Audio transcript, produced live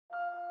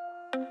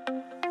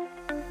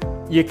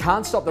You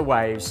can't stop the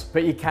waves,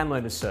 but you can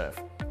learn to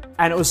surf.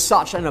 And it was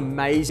such an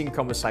amazing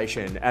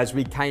conversation as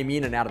we came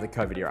in and out of the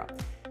COVID era.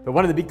 But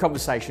one of the big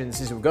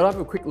conversations is we've got to have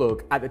a quick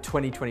look at the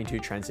 2022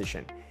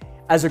 transition.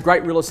 As a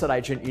great real estate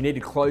agent, you need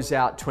to close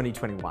out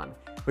 2021,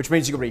 which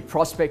means you've got to be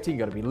prospecting, you've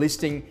got to be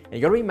listing, and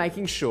you've got to be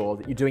making sure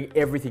that you're doing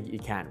everything that you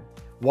can.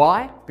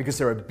 Why? Because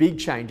there are big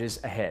changes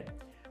ahead.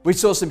 We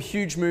saw some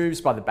huge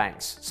moves by the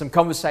banks, some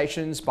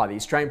conversations by the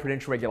Australian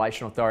Prudential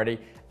Regulation Authority,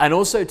 and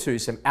also too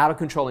some out of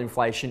control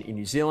inflation in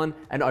New Zealand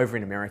and over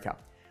in America.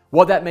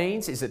 What that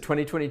means is that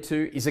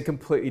 2022 is a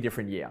completely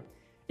different year.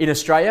 In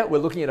Australia, we're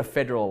looking at a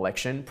federal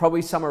election,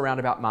 probably somewhere around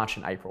about March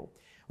and April.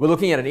 We're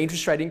looking at an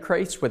interest rate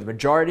increase where the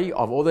majority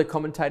of all the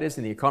commentators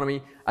in the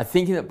economy are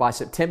thinking that by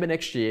September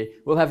next year,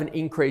 we'll have an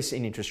increase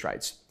in interest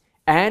rates.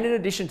 And in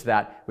addition to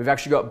that, we've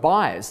actually got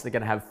buyers that are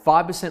going to have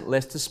 5%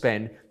 less to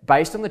spend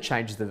based on the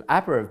changes that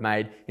APRA have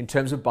made in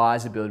terms of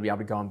buyers' ability to be able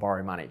to go and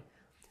borrow money.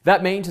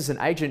 That means as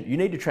an agent, you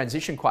need to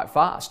transition quite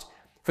fast.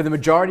 For the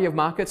majority of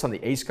markets on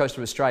the east coast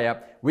of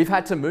Australia, we've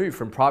had to move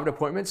from private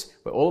appointments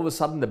where all of a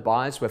sudden the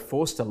buyers were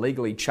forced to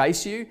legally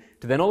chase you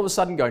to then all of a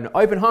sudden going to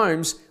open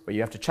homes where you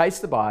have to chase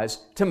the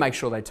buyers to make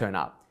sure they turn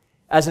up.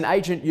 As an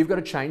agent, you've got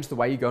to change the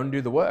way you go and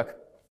do the work.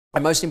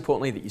 And most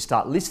importantly, that you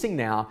start listing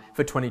now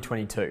for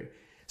 2022.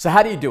 So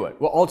how do you do it?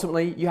 Well,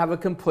 ultimately, you have a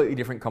completely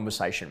different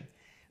conversation.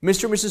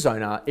 Mr. and Mrs.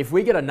 Owner, if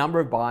we get a number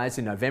of buyers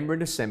in November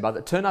and December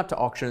that turn up to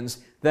auctions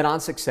that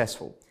aren't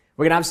successful,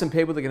 we're going to have some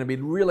people that are going to be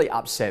really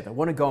upset that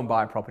want to go and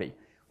buy a property.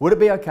 Would it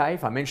be okay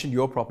if I mentioned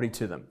your property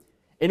to them?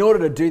 In order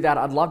to do that,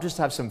 I'd love just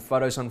to have some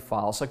photos on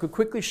file so I could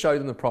quickly show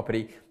them the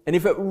property, and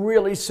if it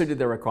really suited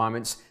their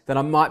requirements, then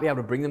I might be able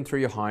to bring them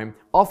through your home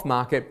off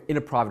market in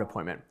a private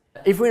appointment.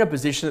 If we're in a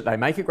position that they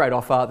make a great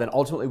offer, then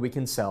ultimately we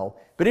can sell.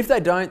 But if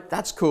they don't,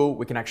 that's cool.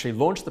 We can actually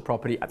launch the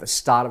property at the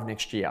start of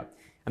next year.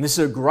 And this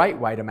is a great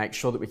way to make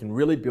sure that we can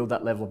really build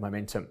that level of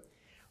momentum.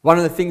 One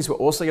of the things we're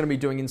also going to be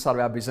doing inside of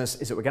our business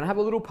is that we're going to have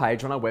a little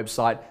page on our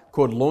website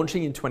called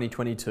Launching in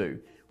 2022,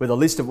 with a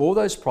list of all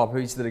those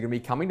properties that are going to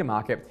be coming to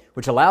market,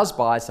 which allows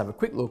buyers to have a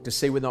quick look to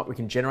see whether or not we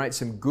can generate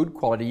some good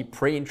quality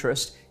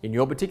pre-interest in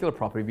your particular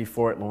property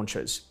before it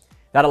launches.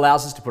 That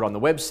allows us to put on the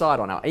website,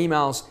 on our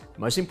emails,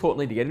 most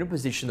importantly, to get in a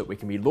position that we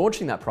can be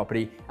launching that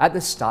property at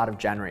the start of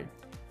January.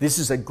 This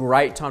is a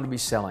great time to be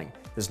selling.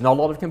 There's not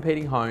a lot of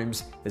competing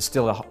homes. There's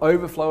still an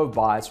overflow of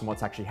buyers from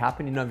what's actually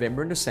happened in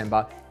November and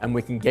December, and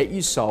we can get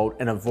you sold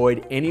and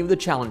avoid any of the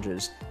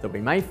challenges that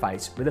we may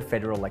face with a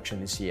federal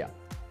election this year.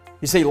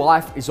 You see,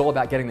 life is all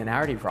about getting the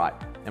narrative right.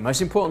 And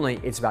most importantly,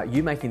 it's about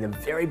you making the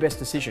very best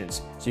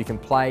decisions so you can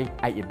play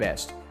at your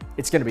best.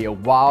 It's going to be a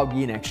wild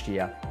year next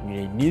year, and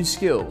you need new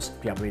skills to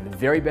be able to be the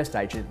very best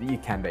agent that you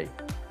can be.